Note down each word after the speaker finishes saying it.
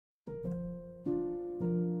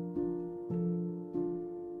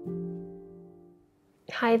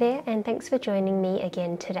Hi there, and thanks for joining me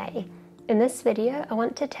again today. In this video, I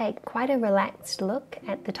want to take quite a relaxed look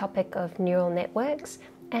at the topic of neural networks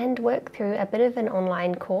and work through a bit of an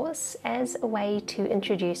online course as a way to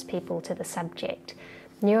introduce people to the subject.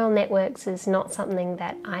 Neural networks is not something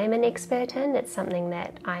that I'm an expert in, it's something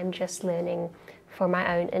that I'm just learning for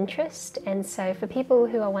my own interest, and so for people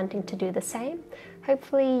who are wanting to do the same,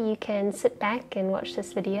 hopefully you can sit back and watch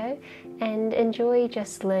this video and enjoy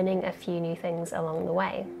just learning a few new things along the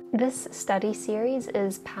way. This study series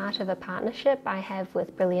is part of a partnership I have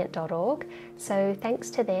with Brilliant.org, so thanks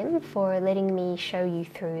to them for letting me show you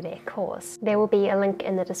through their course. There will be a link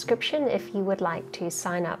in the description if you would like to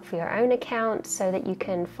sign up for your own account so that you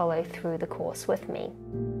can follow through the course with me.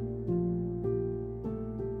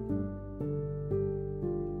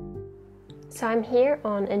 So I'm here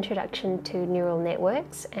on Introduction to Neural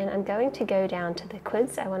Networks, and I'm going to go down to the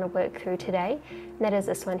quiz I want to work through today, and that is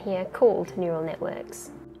this one here called Neural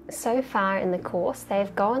Networks. So far in the course,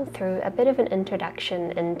 they've gone through a bit of an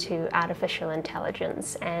introduction into artificial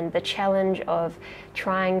intelligence and the challenge of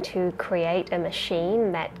trying to create a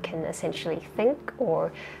machine that can essentially think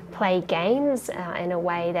or play games in a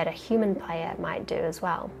way that a human player might do as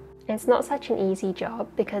well. It's not such an easy job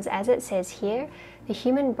because, as it says here, the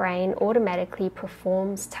human brain automatically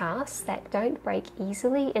performs tasks that don't break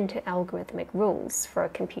easily into algorithmic rules for a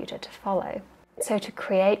computer to follow. So to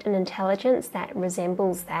create an intelligence that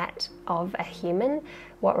resembles that of a human,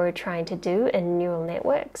 what we're trying to do in neural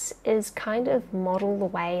networks is kind of model the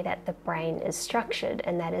way that the brain is structured,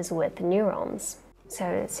 and that is with neurons. So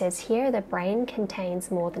it says here the brain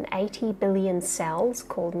contains more than 80 billion cells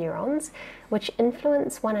called neurons, which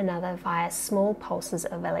influence one another via small pulses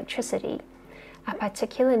of electricity. A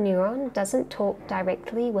particular neuron doesn't talk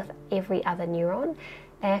directly with every other neuron.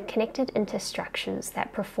 They are connected into structures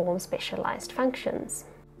that perform specialized functions.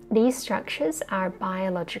 These structures are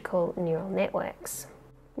biological neural networks.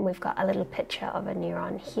 We've got a little picture of a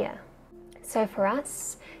neuron here. So for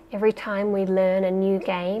us, every time we learn a new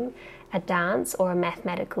game, a dance, or a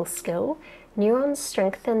mathematical skill, neurons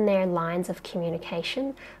strengthen their lines of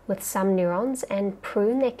communication with some neurons and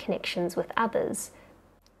prune their connections with others.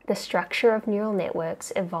 The structure of neural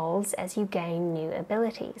networks evolves as you gain new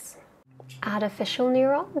abilities. Artificial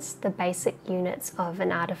neurons, the basic units of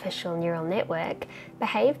an artificial neural network,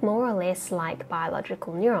 behave more or less like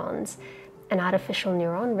biological neurons. An artificial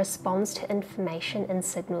neuron responds to information and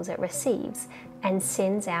signals it receives and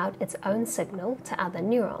sends out its own signal to other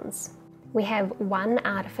neurons. We have one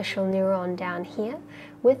artificial neuron down here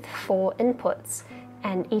with 4 inputs,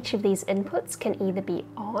 and each of these inputs can either be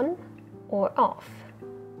on or off.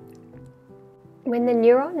 When the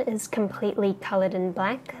neuron is completely colored in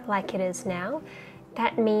black, like it is now,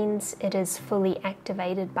 that means it is fully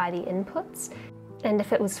activated by the inputs. And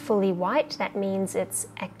if it was fully white, that means its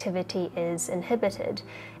activity is inhibited.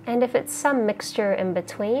 And if it's some mixture in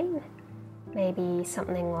between, maybe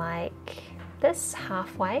something like this,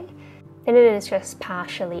 halfway, then it is just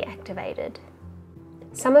partially activated.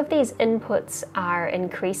 Some of these inputs are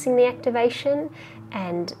increasing the activation,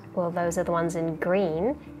 and well, those are the ones in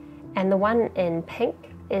green, and the one in pink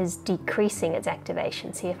is decreasing its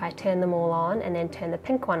activation. See, if I turn them all on and then turn the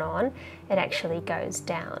pink one on, it actually goes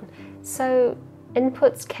down. So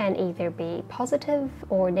inputs can either be positive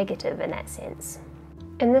or negative in that sense.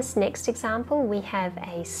 In this next example, we have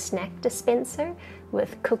a snack dispenser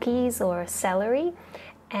with cookies or celery,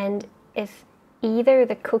 and if either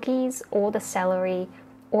the cookies or the celery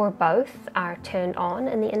or both are turned on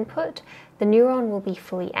in the input, the neuron will be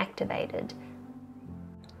fully activated.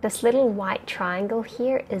 This little white triangle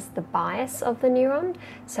here is the bias of the neuron,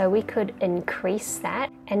 so we could increase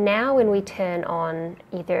that. And now when we turn on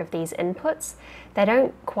either of these inputs, they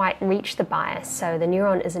don't quite reach the bias, so the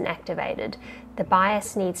neuron isn't activated. The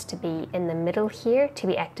bias needs to be in the middle here to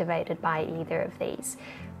be activated by either of these.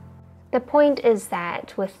 The point is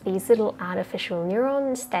that with these little artificial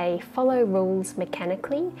neurons, they follow rules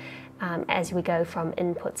mechanically as we go from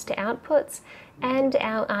inputs to outputs, and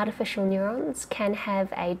our artificial neurons can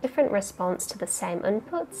have a different response to the same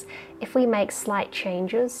inputs if we make slight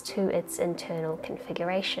changes to its internal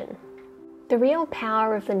configuration. The real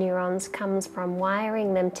power of the neurons comes from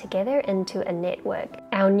wiring them together into a network.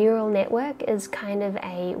 Our neural network is kind of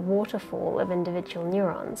a waterfall of individual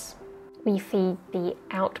neurons. We feed the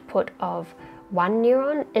output of one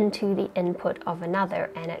neuron into the input of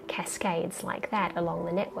another, and it cascades like that along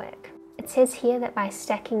the network. It says here that by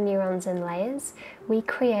stacking neurons in layers, we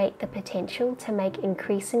create the potential to make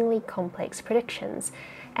increasingly complex predictions,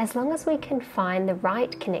 as long as we can find the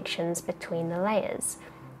right connections between the layers.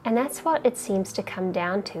 And that's what it seems to come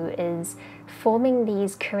down to, is forming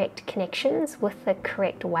these correct connections with the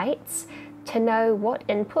correct weights to know what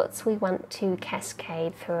inputs we want to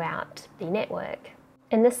cascade throughout the network.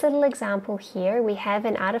 In this little example here, we have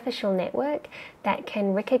an artificial network that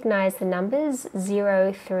can recognize the numbers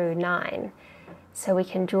 0 through 9. So we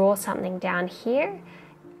can draw something down here,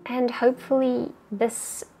 and hopefully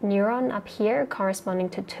this neuron up here corresponding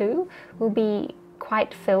to 2 will be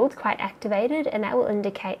quite filled, quite activated, and that will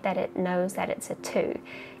indicate that it knows that it's a 2.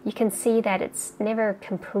 You can see that it's never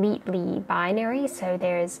completely binary, so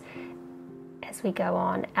there's, as we go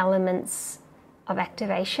on, elements of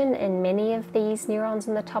activation in many of these neurons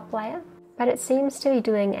in the top layer, but it seems to be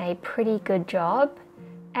doing a pretty good job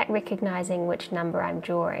at recognizing which number I'm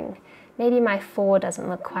drawing. Maybe my 4 doesn't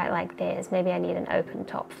look quite like theirs. Maybe I need an open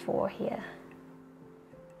top 4 here.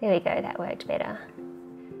 There we go, that worked better.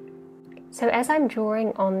 So as I'm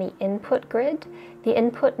drawing on the input grid, the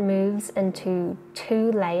input moves into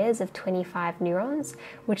 2 layers of 25 neurons,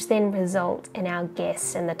 which then result in our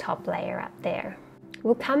guess in the top layer up there.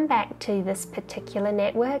 We'll come back to this particular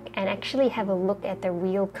network and actually have a look at the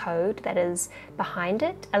real code that is behind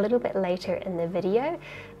it a little bit later in the video,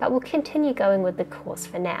 but we'll continue going with the course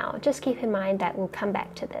for now. Just keep in mind that we'll come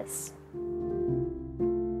back to this.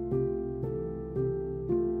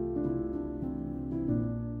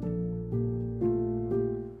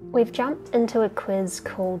 We've jumped into a quiz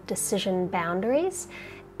called Decision Boundaries,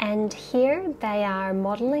 and here they are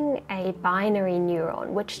modeling a binary neuron,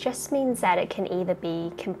 which just means that it can either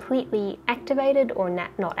be completely activated or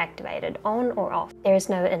not activated, on or off. There is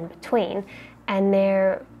no in between, and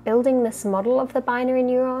they're building this model of the binary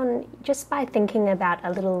neuron just by thinking about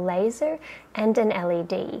a little laser and an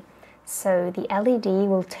LED. So the LED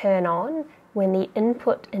will turn on when the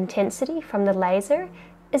input intensity from the laser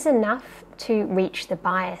is enough to reach the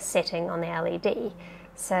bias setting on the LED.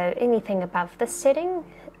 So anything above this setting,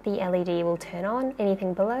 the LED will turn on,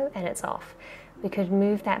 anything below, and it's off. We could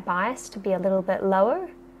move that bias to be a little bit lower,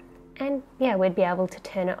 and yeah, we'd be able to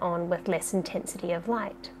turn it on with less intensity of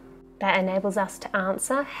light. That enables us to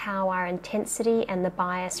answer how our intensity and the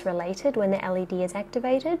bias related when the LED is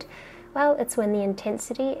activated. Well, it's when the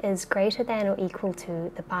intensity is greater than or equal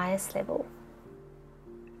to the bias level.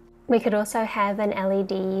 We could also have an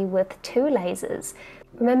LED with 2 lasers.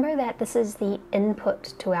 Remember that this is the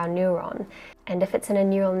input to our neuron, and if it's in a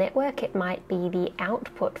neural network, it might be the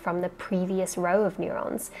output from the previous row of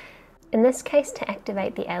neurons. In this case, to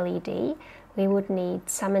activate the LED, we would need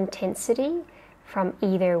some intensity from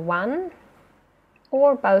either one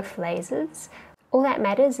or both lasers. All that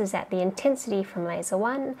matters is that the intensity from laser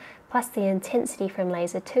 1 plus the intensity from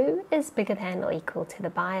laser 2 is bigger than or equal to the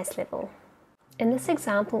bias level. In this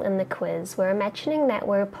example in the quiz, we're imagining that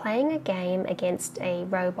we're playing a game against a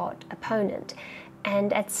robot opponent,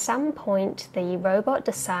 and at some point the robot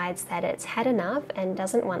decides that it's had enough and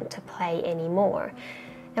doesn't want to play anymore.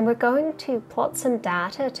 And we're going to plot some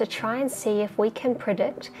data to try and see if we can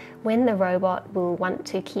predict when the robot will want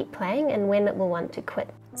to keep playing and when it will want to quit.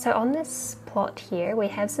 So on this plot here, we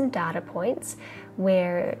have some data points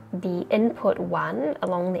where the input 1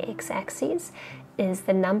 along the x-axis is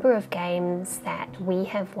the number of games that we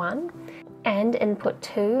have won, and input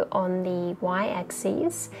 2 on the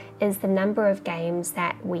y-axis is the number of games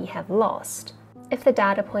that we have lost. If the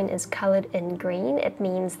data point is coloured in green, it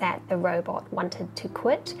means that the robot wanted to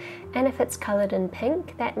quit, and if it's coloured in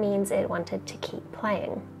pink, that means it wanted to keep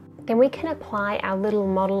playing. Then we can apply our little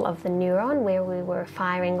model of the neuron where we were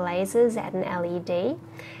firing lasers at an LED.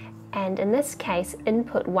 And in this case,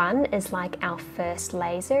 input 1 is like our first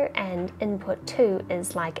laser and input 2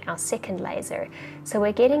 is like our second laser. So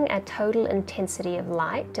we're getting a total intensity of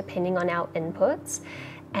light depending on our inputs,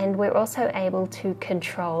 and we're also able to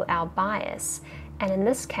control our bias. And in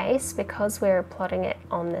this case, because we're plotting it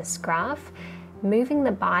on this graph, moving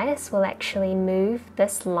the bias will actually move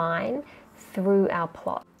this line through our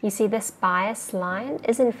plot. You see, this bias line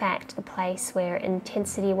is in fact the place where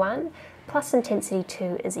intensity 1 plus intensity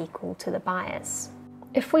 2 is equal to the bias.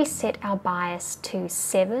 If we set our bias to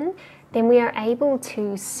 7, then we are able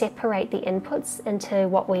to separate the inputs into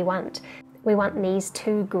what we want. We want these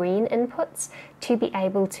 2 green inputs to be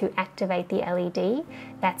able to activate the LED,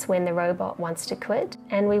 that's when the robot wants to quit,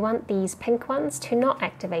 and we want these pink ones to not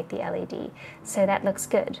activate the LED, so that looks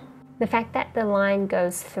good. The fact that the line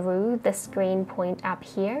goes through this green point up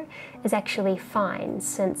here is actually fine,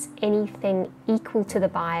 since anything equal to the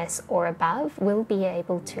bias or above will be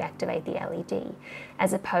able to activate the LED,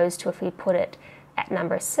 as opposed to if we put it at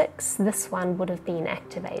number 6, this one would have been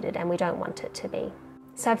activated and we don't want it to be.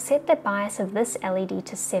 So I've set the bias of this LED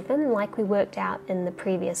to 7 like we worked out in the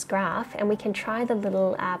previous graph, and we can try the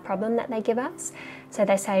little problem that they give us. So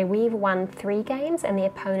they say we've won 3 games and the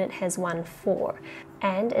opponent has won 4.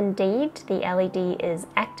 And indeed the LED is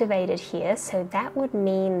activated here, so that would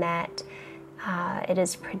mean that it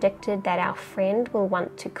is predicted that our friend will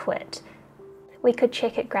want to quit. We could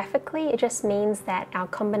check it graphically. It just means that our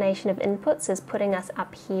combination of inputs is putting us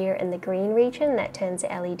up here in the green region that turns the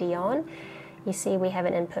LED on. You see we have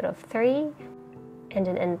an input of 3 and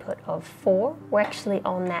an input of 4. We're actually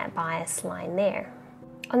on that bias line there.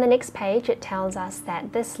 On the next page it tells us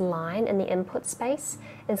that this line in the input space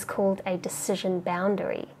is called a decision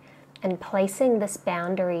boundary, and placing this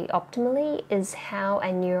boundary optimally is how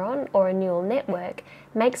a neuron or a neural network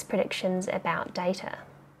makes predictions about data.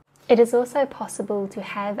 It is also possible to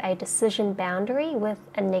have a decision boundary with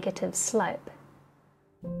a negative slope.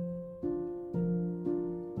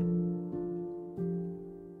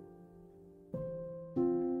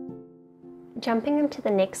 Jumping into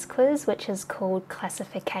the next quiz, which is called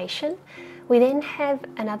classification, we then have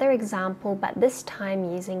another example, but this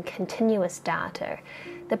time using continuous data.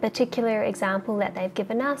 The particular example that they've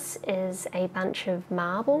given us is a bunch of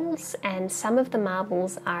marbles, and some of the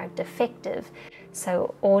marbles are defective.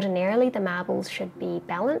 So ordinarily the marbles should be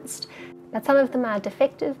balanced, but some of them are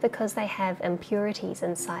defective because they have impurities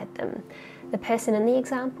inside them. The person in the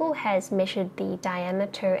example has measured the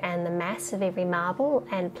diameter and the mass of every marble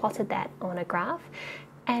and plotted that on a graph,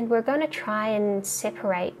 and we're going to try and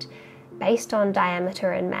separate, based on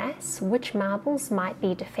diameter and mass, which marbles might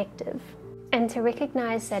be defective. And to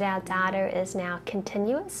recognize that our data is now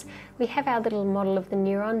continuous, we have our little model of the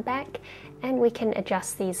neuron back, and we can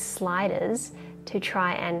adjust these sliders to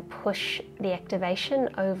try and push the activation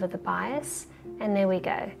over the bias, and there we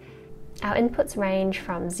go. Our inputs range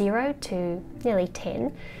from 0 to nearly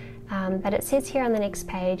 10, but it says here on the next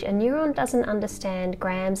page, a neuron doesn't understand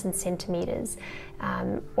grams and centimeters,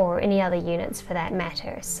 or any other units for that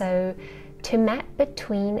matter. So to map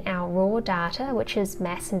between our raw data, which is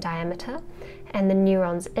mass and diameter, and the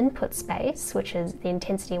neuron's input space, which is the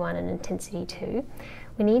intensity 1 and intensity 2,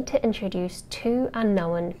 we need to introduce 2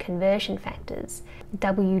 unknown conversion factors.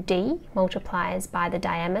 WD multiplies by the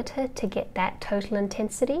diameter to get that total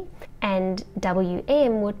intensity, and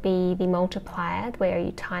WM would be the multiplier where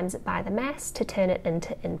you times it by the mass to turn it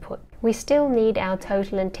into input. We still need our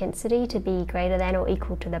total intensity to be greater than or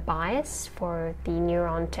equal to the bias for the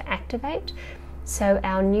neuron to activate. So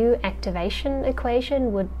our new activation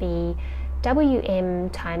equation would be Wm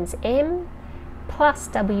times m plus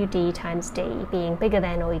Wd times d being bigger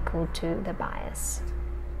than or equal to the bias.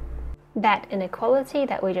 That inequality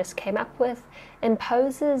that we just came up with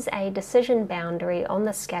imposes a decision boundary on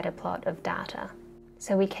the scatter plot of data.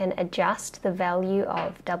 So we can adjust the value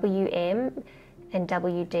of Wm and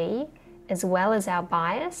Wd as well as our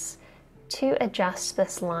bias to adjust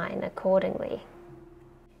this line accordingly.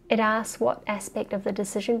 It asks what aspect of the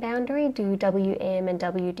decision boundary do Wm and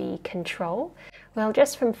Wd control. Well,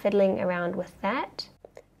 just from fiddling around with that,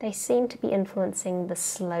 they seem to be influencing the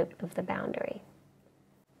slope of the boundary.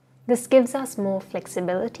 This gives us more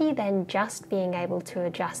flexibility than just being able to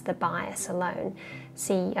adjust the bias alone.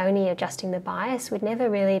 See, only adjusting the bias would never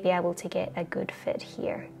really be able to get a good fit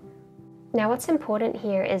here. Now what's important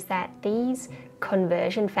here is that these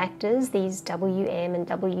conversion factors, these Wm and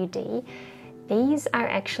Wd, these are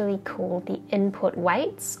actually called the input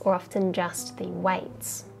weights, or often just the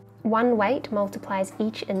weights. One weight multiplies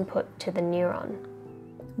each input to the neuron.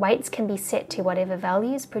 Weights can be set to whatever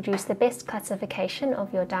values produce the best classification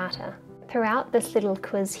of your data. Throughout this little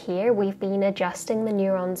quiz here, we've been adjusting the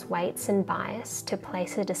neuron's weights and bias to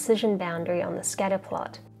place a decision boundary on the scatter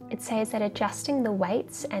plot. It says that adjusting the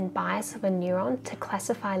weights and bias of a neuron to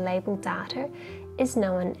classify labeled data is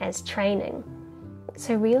known as training.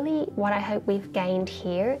 So really, what I hope we've gained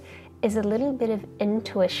here is a little bit of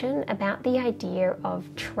intuition about the idea of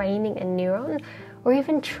training a neuron, or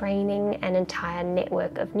even training an entire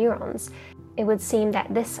network of neurons. It would seem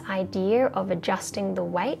that this idea of adjusting the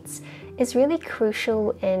weights is really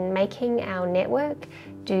crucial in making our network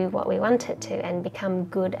do what we want it to and become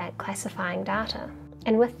good at classifying data.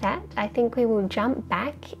 And with that, I think we will jump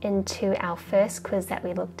back into our first quiz that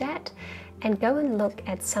we looked at and go and look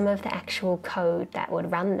at some of the actual code that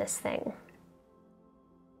would run this thing.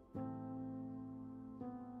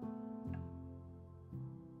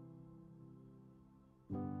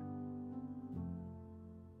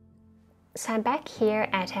 So I'm back here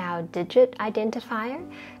at our digit identifier,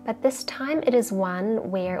 but this time it is one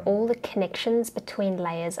where all the connections between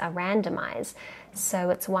layers are randomized. So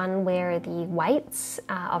it's one where the weights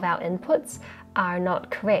of our inputs are not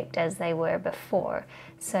correct as they were before.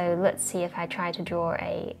 So let's see if I try to draw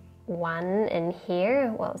a 1 in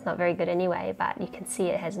here. Well, it's not very good anyway, but you can see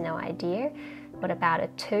it has no idea. What about a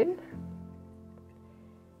 2?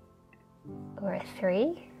 Or a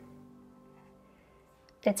 3?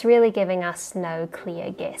 It's really giving us no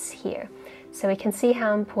clear guess here. So we can see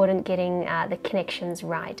how important getting the connections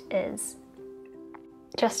right is.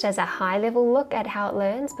 Just as a high-level look at how it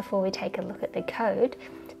learns before we take a look at the code,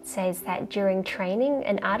 it says that during training,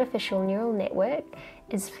 an artificial neural network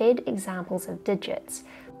is fed examples of digits.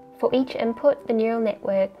 For each input, the neural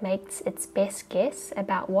network makes its best guess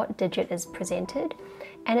about what digit is presented,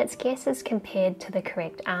 and its guess is compared to the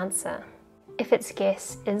correct answer. If its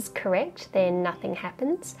guess is correct, then nothing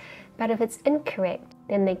happens, but if it's incorrect,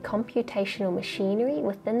 then the computational machinery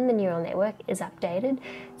within the neural network is updated,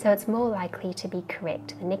 so it's more likely to be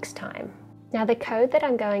correct the next time. Now, the code that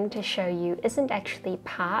I'm going to show you isn't actually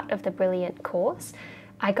part of the Brilliant course.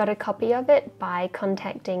 I got a copy of it by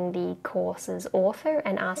contacting the course's author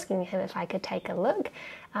and asking him if I could take a look.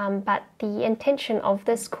 But the intention of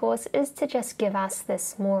this course is to just give us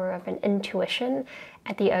this more of an intuition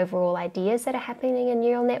at the overall ideas that are happening in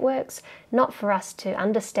neural networks, not for us to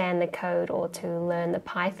understand the code or to learn the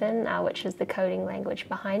Python, which is the coding language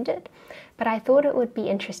behind it. But I thought it would be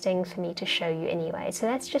interesting for me to show you anyway. So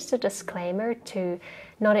that's just a disclaimer to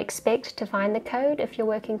not expect to find the code if you're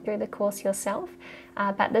working through the course yourself.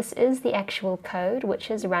 But this is the actual code which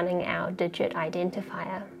is running our digit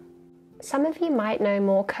identifier. Some of you might know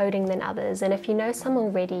more coding than others, and if you know some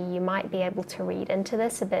already, you might be able to read into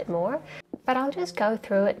this a bit more. But I'll just go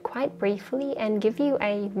through it quite briefly and give you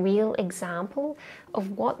a real example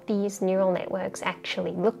of what these neural networks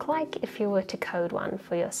actually look like if you were to code one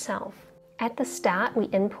for yourself. At the start, we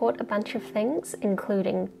import a bunch of things,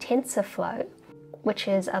 including TensorFlow, which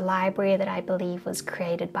is a library that I believe was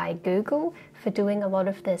created by Google for doing a lot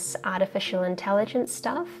of this artificial intelligence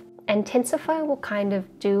stuff. And TensorFlow will kind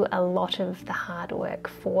of do a lot of the hard work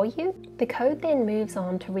for you. The code then moves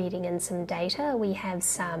on to reading in some data. We have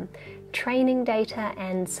some training data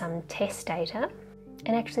and some test data.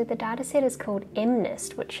 And actually the data set is called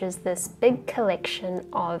MNIST, which is this big collection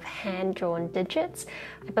of hand-drawn digits.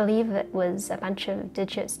 I believe it was a bunch of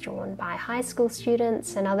digits drawn by high school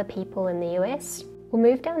students and other people in the US. We'll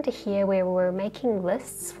move down to here where we're making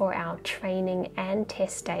lists for our training and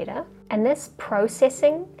test data. And this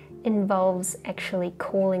processing involves actually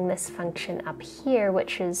calling this function up here,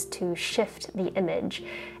 which is to shift the image.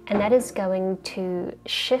 And that is going to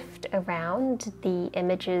shift around the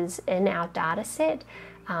images in our data set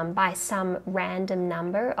by some random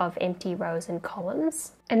number of empty rows and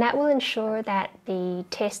columns. And that will ensure that the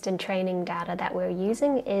test and training data that we're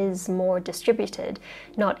using is more distributed.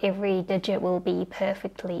 Not every digit will be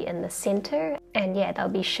perfectly in the center, and yeah, they'll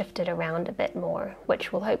be shifted around a bit more,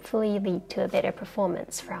 which will hopefully lead to a better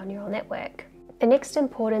performance for our neural network. The next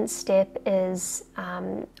important step is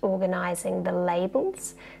organizing the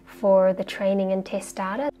labels for the training and test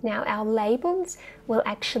data. Now, our labels will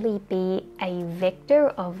actually be a vector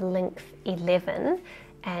of length 11,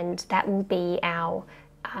 and that will be our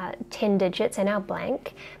 10 digits and our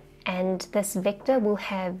blank. And this vector will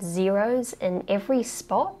have zeros in every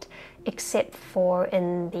spot except for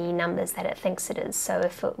in the numbers that it thinks it is. So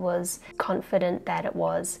if it was confident that it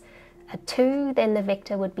was a 2, then the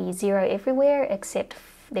vector would be 0 everywhere, except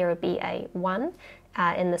there would be a 1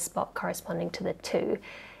 in the spot corresponding to the 2.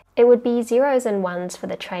 It would be zeros and ones for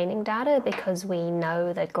the training data because we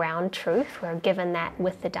know the ground truth. We're given that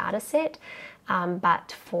with the data set.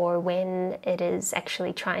 But for when it is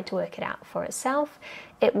actually trying to work it out for itself,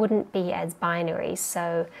 it wouldn't be as binary.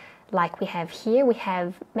 So like we have here, we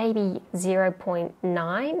have maybe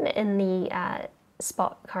 0.9 in the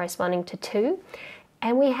spot corresponding to 2.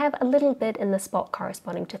 And we have a little bit in the spot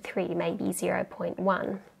corresponding to 3, maybe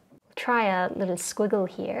 0.1. Try a little squiggle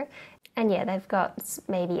here. And yeah, they've got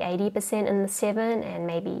maybe 80% in the 7 and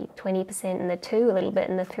maybe 20% in the 2, a little bit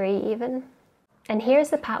in the 3 even. And here's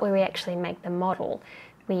the part where we actually make the model.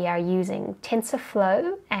 We are using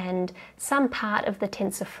TensorFlow and some part of the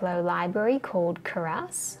TensorFlow library called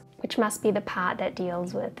Keras, which must be the part that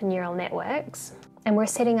deals with neural networks. And we're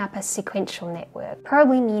setting up a sequential network,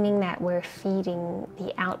 probably meaning that we're feeding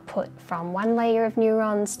the output from one layer of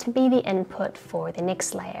neurons to be the input for the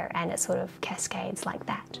next layer, and it sort of cascades like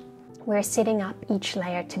that. We're setting up each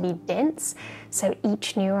layer to be dense, so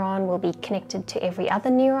each neuron will be connected to every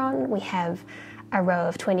other neuron. We have a row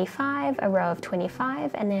of 25, a row of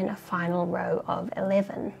 25, and then a final row of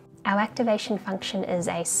 11. Our activation function is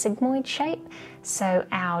a sigmoid shape, so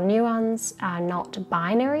our neurons are not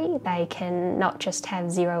binary. They can not just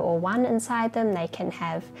have 0 or 1 inside them, they can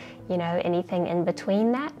have, anything in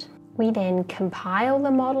between that. We then compile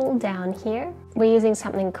the model down here. We're using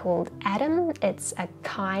something called ADAM. It's a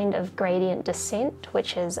kind of gradient descent,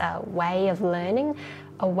 which is a way of learning,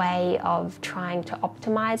 a way of trying to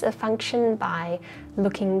optimize a function by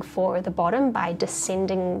looking for the bottom, by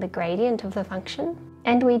descending the gradient of the function.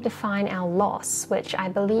 And we define our loss, which I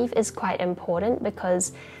believe is quite important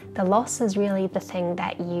because the loss is really the thing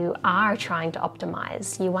that you are trying to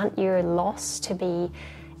optimize. You want your loss to be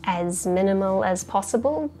as minimal as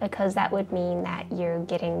possible because that would mean that you're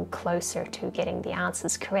getting closer to getting the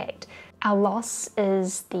answers correct. Our loss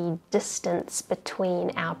is the distance between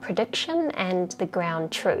our prediction and the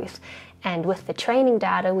ground truth. And with the training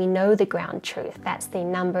data, we know the ground truth. That's the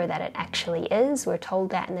number that it actually is. We're told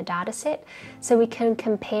that in the data set. So we can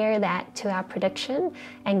compare that to our prediction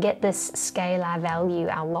and get this scalar value,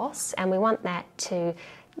 our loss, and we want that to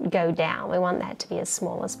go down. We want that to be as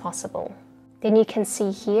small as possible. Then you can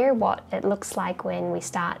see here what it looks like when we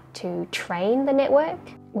start to train the network.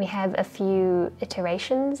 We have a few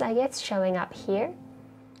iterations, I guess, showing up here.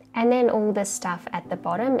 And then all this stuff at the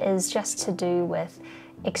bottom is just to do with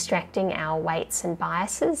extracting our weights and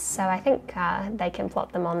biases. So I think they can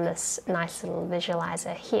plot them on this nice little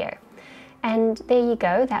visualizer here. And there you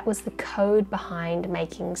go, that was the code behind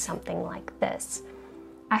making something like this.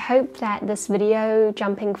 I hope that this video,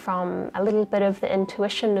 jumping from a little bit of the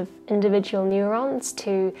intuition of individual neurons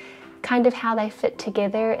to kind of how they fit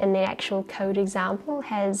together in the actual code example,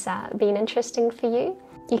 has been interesting for you.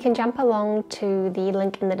 You can jump along to the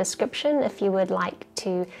link in the description if you would like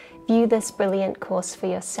to view this brilliant course for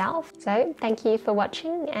yourself. So thank you for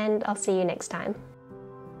watching, and I'll see you next time.